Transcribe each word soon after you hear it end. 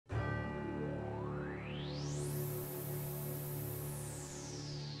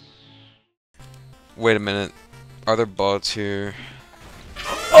Wait a minute. Are there bots here?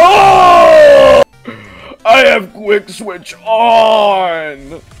 Oh! I have quick switch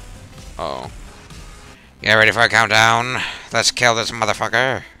on! Oh. Get ready for a countdown. Let's kill this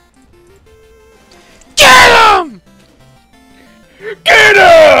motherfucker. Get him! Get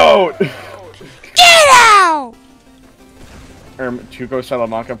out! Get out! Tuco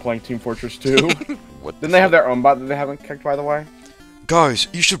Salamanca playing Team Fortress 2. What? Didn't they have their own bot that they haven't kicked, by the way? Guys,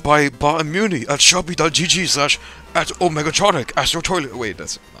 you should buy bot immunity at shopee.gg/@omegatronic Astro Toilet. Wait,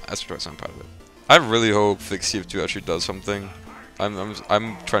 that's Astro Toilet's not part of it. I really hope Fix TF2 actually does something.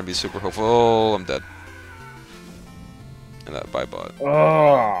 I'm trying to be super hopeful. Oh, I'm dead. And that buy bot.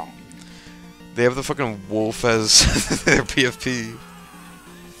 Oh. They have the fucking wolf as their PFP.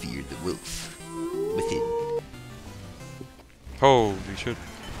 Fear the wolf within. Holy shit.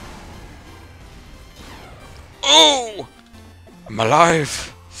 Oh! I'm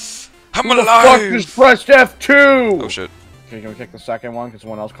alive! I'm alive! Fuck, just pressed F2! Oh shit. Okay, can we kick the second one? Can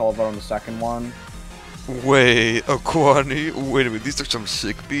someone else call a vote on the second one? Wait, Aquani? Wait a minute, these are some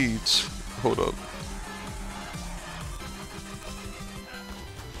sick beats. Hold up.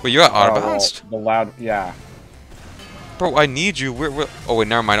 Wait, you got auto-bounced? The loud, yeah. Bro, I need you. Where? Oh wait,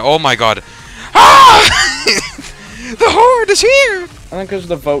 never mind. Oh my god. Ah! The horde is here! I think because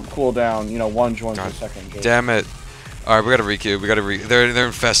the vote cooldown, you know, one joins the second. Jason. Damn it. Alright, we gotta requeue. They're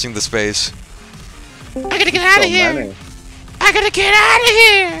infesting the space. I gotta get out of here! Many. I gotta get out of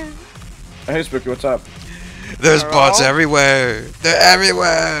here! Hey, Spooky, what's up? There's bots everywhere! They're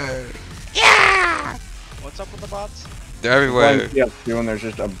everywhere! Yeah! What's up with the bots? They're everywhere. TF2 and there's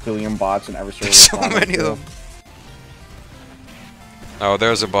just a billion bots in every server. So many of them. Oh,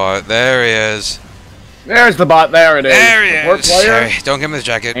 there's a bot. There he is. There's the bot. There it is. There he is. Player. Sorry, don't give him his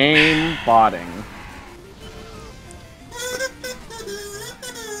jacket. Aim botting.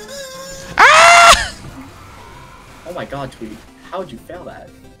 Ah! Oh my god, Tweet. How would you fail that?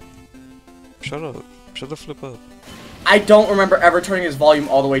 Shut up. Shut the flip up. I don't remember ever turning his volume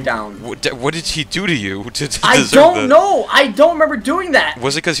all the way down. What did he do to you to I deserve don't that? know! I don't remember doing that!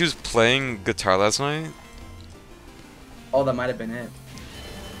 Was it because he was playing guitar last night? Oh, that might have been it.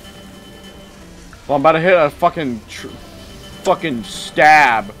 Well, I'm about to hit a fucking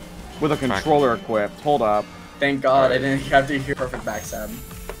stab with a controller equipped. Hold up. Thank God I didn't have to hear perfect backstab.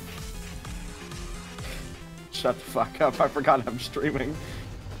 Shut the fuck up. I forgot I'm streaming.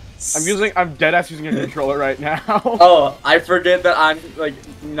 I'm deadass using a controller right now. Oh, I forget that I'm, like,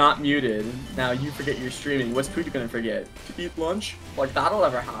 not muted. Now you forget you're streaming. What's Tweet gonna forget? To eat lunch? Like, that'll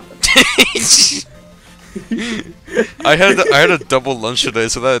never happen. I had a double lunch today,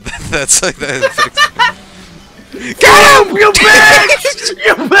 so that's like that. Get him! You bitch!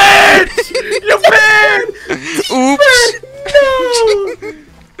 You bitch! You bitch! Oops! No!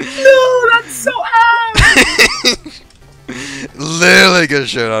 No, that's so ass! Literally get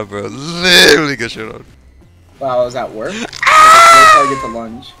shit on, bro. Literally get shit on. Wow, is that work? That's how I get to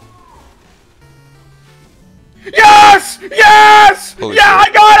lunch. Yes! Yes! Holy yeah, shit.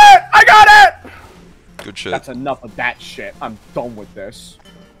 I got it! I got it! Good shit. That's enough of that shit. I'm done with this.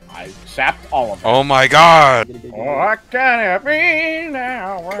 I sapped all of it. Oh my god! What can it be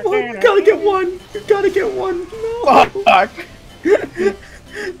now? Come on, you gotta get one! You gotta get one! No! Fuck!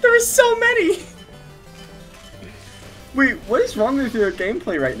 There are so many! Wait, what is wrong with your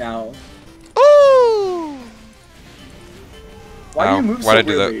gameplay right now? Ooh! Why do you move so Why did I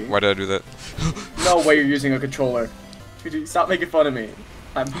do weirdly? that? Why did I do that? No way you're using a controller. Stop making fun of me.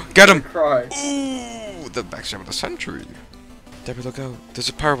 I'm Get him! gonna cry. Ooh! The backstab of the century. Deborah, look out. There's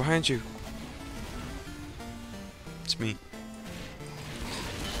a power behind you. It's me.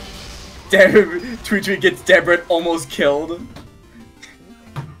 Tweet gets Deborah almost killed.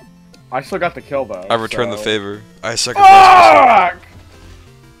 I still got the kill though. I returned so. the favor. I sacrificed Fuck!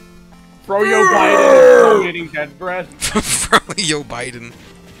 Throw yo Biden. Getting dead bread. myself. Yo, Biden.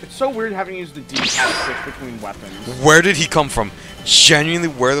 It's so weird having used the D-pad switch between weapons. Where did he come from? Genuinely,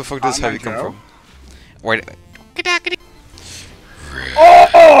 where the fuck does Heavy come Joe? from? Wait.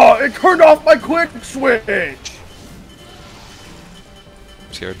 Oh! It turned off my quick switch! I'm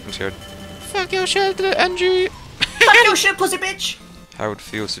scared. I'm scared. Fuck your shit, NG! Fuck your shit, pussy bitch! How it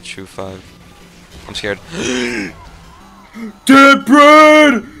feels to chew 5. I'm scared. Dead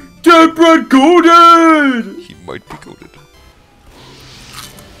bread! Dead bread goaded! He might be goated.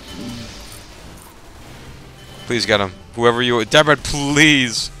 Please get him. Whoever you are. Deborah,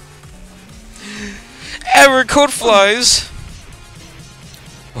 please! Error code flies!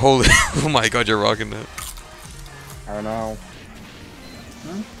 Holy, oh my god, you're rocking it. I don't know.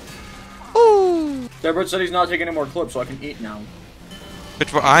 Deborah said he's not taking any more clips, so I can eat now.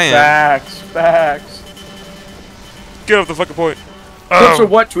 Which one I am. Facts. Get off the fucking point. So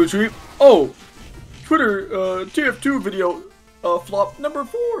what, Twitch? Oh, Twitter TF2 video flop number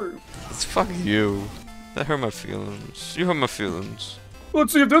 4. It's fuck you. That hurt my feelings. You hurt my feelings.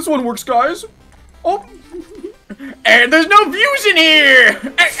 Let's see if this one works, guys. Oh, and there's no views in here.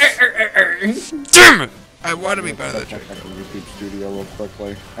 Damn it! I want to be better than Check the YouTube studio real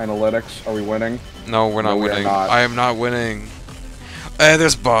quickly. Analytics, are we winning? No, we're not No, we are winning. not. I am not winning.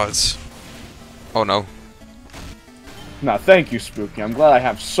 There's bots. Oh no. No, thank you, Spooky. I'm glad I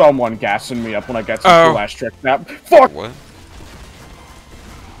have someone gassing me up when I get some cool ass trick snap. Fuck! What?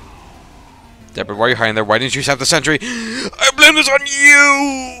 Deborah, why are you hiding there? Why didn't you set the sentry? I blame this on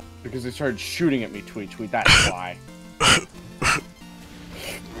you! Because they started shooting at me, tweet. That's why.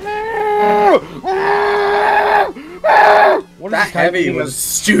 What is That heavy was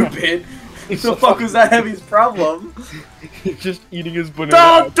stupid. What the fuck was that heavy's problem? He's just eating his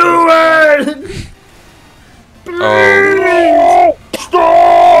banana. Don't do it! Oh.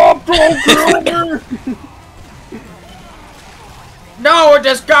 Stop! Don't kill me! No,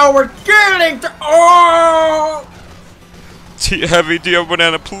 just go. We're getting to. Oh! Heavy, do you have a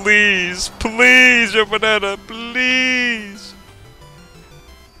banana? Please! Please, your banana! Please!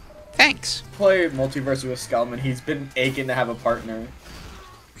 Thanks. Play Multiverse with Skelman. He's been aching to have a partner.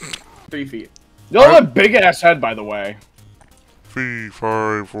 3 feet. You have a big ass head, by the way. 3,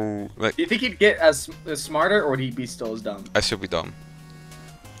 5, 4. Like, Do you think he'd get as smarter, or would he be still as dumb? I should be dumb.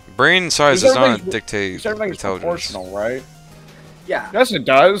 Brain size does not dictate Everything's intelligence. proportional, right? Yeah. Yes, it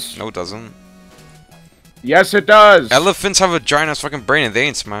does. No, it doesn't. Yes, it does. Elephants have a giant ass fucking brain and they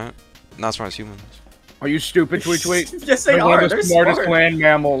ain't smart. Not smart as humans. Are you stupid, tweet? Yes, they They're one are. of the They're smartest smart. land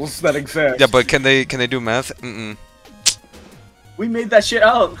mammals that exist. Yeah, but can they do math? Mm-mm. We made that shit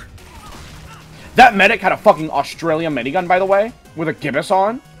up. That medic had a fucking Australian minigun, by the way, with a gibbous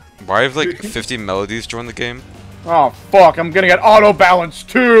on. Why have like 50 melodies joined the game? Oh fuck! I'm gonna get auto balance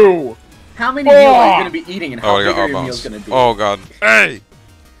too. How many meals are you gonna be eating, and how Oh, I big got are your outbounds. meals gonna be? Oh god. Hey!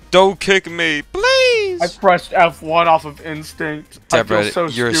 Don't kick me, please! I pressed F1 off of instinct. Deborah, I feel so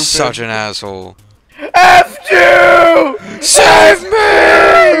you're stupid. such an asshole. F2! Save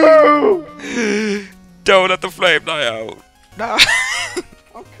me! Don't let the flame die out. No.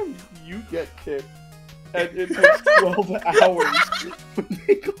 How come you get kicked and it takes 12 hours when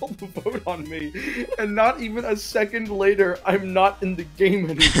they call the vote on me, and not even a second later, I'm not in the game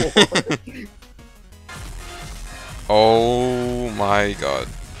anymore? Oh my god.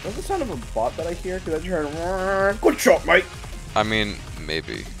 What's the sound of a bot that I hear? Cause I just heard, good shot, mate. I mean,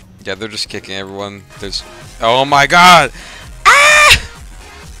 maybe. Yeah, they're just kicking everyone. There's. Oh my god! Ah!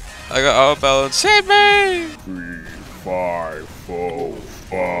 I got outbalance. Save me! 3, 5, 4,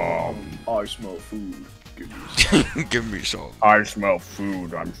 5. I smell food. Give me some. I smell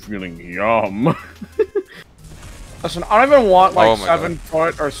food. I'm feeling yum. Listen, I don't even want like Oh my 7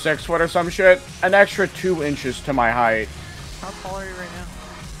 foot or 6 foot or some shit. An extra 2 inches to my height. How tall are you right now?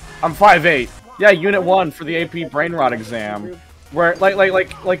 I'm 5'8". Yeah, Unit 1 for the AP Brain Rot exam. Where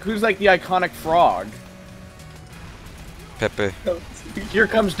like who's like the iconic frog? Pepe. Here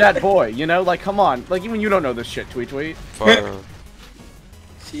comes that boy. You know, like come on. Like even you don't know this shit. Tweet. Fire.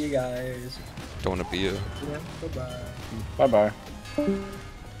 See you guys. Don't wanna be you. Yeah, bye-bye. Bye bye. You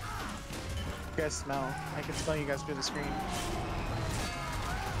guys smell. I can smell you guys through the screen.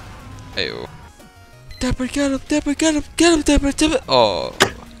 Ayo. Deborah, get him! Deborah, get him! Get him, Deborah! Deborah! Oh.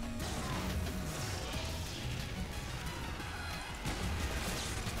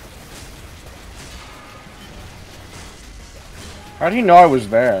 How do you know I was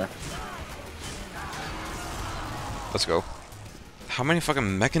there? Let's go. How many fucking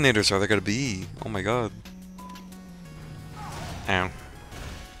Mechanators are there gonna be? Oh my god. Ow.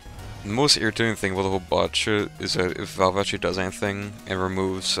 The most irritating thing about the whole bot shit is that if Valve actually does anything and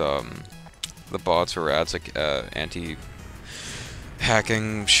removes the bots or adds like anti-hacking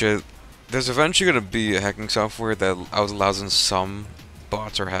shit, there's eventually gonna be a hacking software that allows in some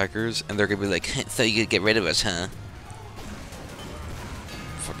bots or hackers, and they're gonna be like, so you could get rid of us, huh?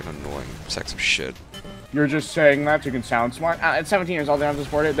 Fucking annoying sacks of shit. You're just saying that so you can sound smart. At 17 years old, they don't have to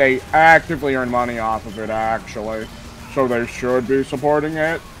support it. They actively earn money off of it, actually. So they should be supporting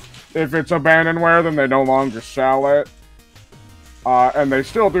it. If it's abandonware, then they no longer sell it. And they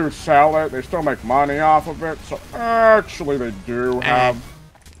still do sell it. They still make money off of it. So actually, they do have...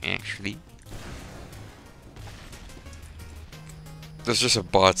 Actually. There's just a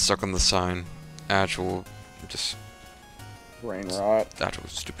bot stuck on the sign. Actual, just... brain rot. Actual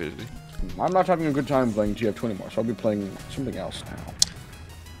stupidity. I'm not having a good time playing TF2 anymore, so I'll be playing something else now.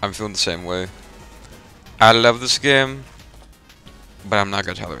 I'm feeling the same way. I love this game. But I'm not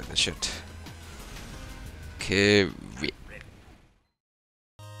gonna tolerate this shit. Okay,